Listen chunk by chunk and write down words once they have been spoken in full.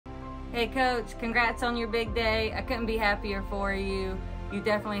Hey Coach, congrats on your big day. I couldn't be happier for you. You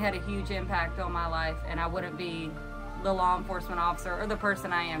definitely had a huge impact on my life, and I wouldn't be the law enforcement officer or the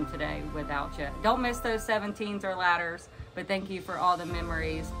person I am today without you. Don't miss those 17s or ladders, but thank you for all the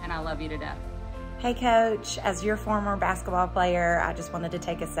memories, and I love you to death. Hey Coach, as your former basketball player, I just wanted to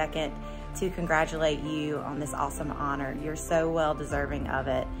take a second to congratulate you on this awesome honor. You're so well deserving of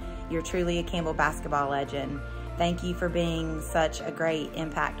it. You're truly a Campbell basketball legend. Thank you for being such a great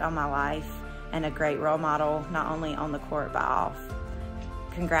impact on my life and a great role model, not only on the court but off.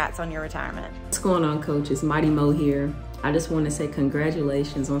 Congrats on your retirement. What's going on, Coach? It's Mighty Mo here. I just want to say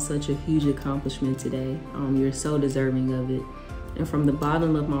congratulations on such a huge accomplishment today. You're so deserving of it. And from the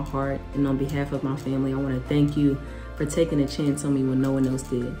bottom of my heart and on behalf of my family, I want to thank you for taking a chance on me when no one else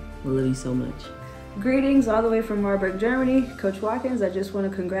did. I love you so much. Greetings all the way from Marburg, Germany. Coach Watkins, I just want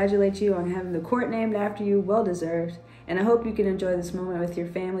to congratulate you on having the court named after you, well deserved. And I hope you can enjoy this moment with your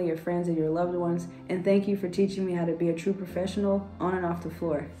family, your friends, and your loved ones. And thank you for teaching me how to be a true professional on and off the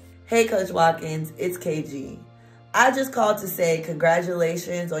floor. Hey Coach Watkins, it's KG. I just called to say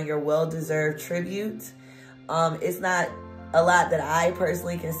congratulations on your well-deserved tribute. It's not a lot that I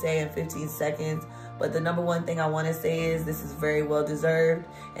personally can say in 15 seconds, but the number one thing I want to say is this is very well deserved,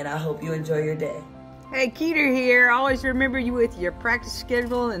 and I hope you enjoy your day. Hey, Keeter here. I always remember you with your practice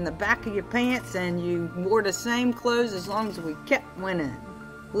schedule in the back of your pants, and you wore the same clothes as long as we kept winning.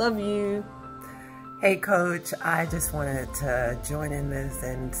 Love you. Hey Coach, I just wanted to join in this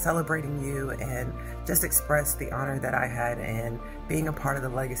and celebrating you and just express the honor that I had in being a part of the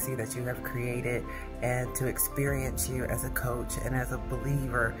legacy that you have created, and to experience you as a coach and as a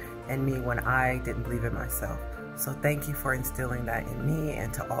believer in me when I didn't believe in myself. So thank you for instilling that in me,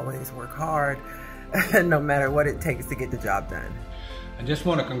 and to always work hard no matter what it takes to get the job done. I just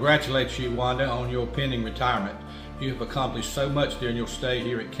want to congratulate you, Wanda, on your pending retirement. You have accomplished so much during your stay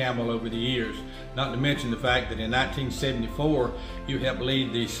here at Campbell over the years, not to mention the fact that in 1974, you helped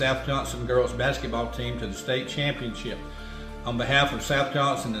lead the South Johnson girls basketball team to the state championship. On behalf of South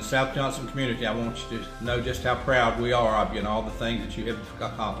Johnson and the South Johnson community, I want you to know just how proud we are of you and all the things that you have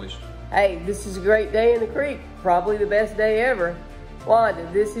accomplished. Hey, this is a great day in the creek, probably the best day ever. Wanda,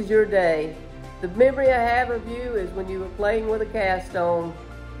 this is your day. The memory I have of you is when you were playing with a cast on,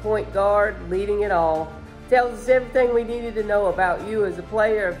 point guard, leading it all. Tells us everything we needed to know about you as a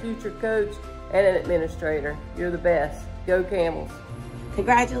player, a future coach, and an administrator. You're the best. Go Camels.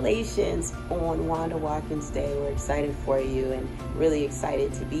 Congratulations on Wanda Watkins Day. We're excited for you and really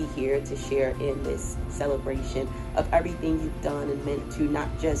excited to be here to share in this celebration of everything you've done and meant to not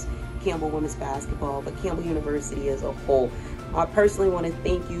just Campbell women's basketball, but Campbell University as a whole. I personally want to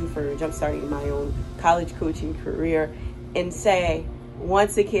thank you for jumpstarting my own college coaching career and say,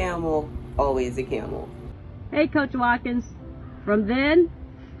 once a Camel, always a Camel. Hey Coach Watkins, from then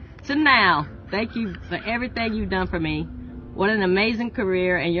to now, thank you for everything you've done for me. What an amazing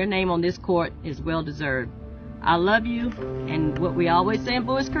career, and your name on this court is well deserved. I love you, and what we always say in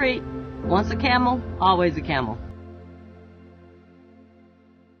Boys Creek, once a Camel, always a Camel.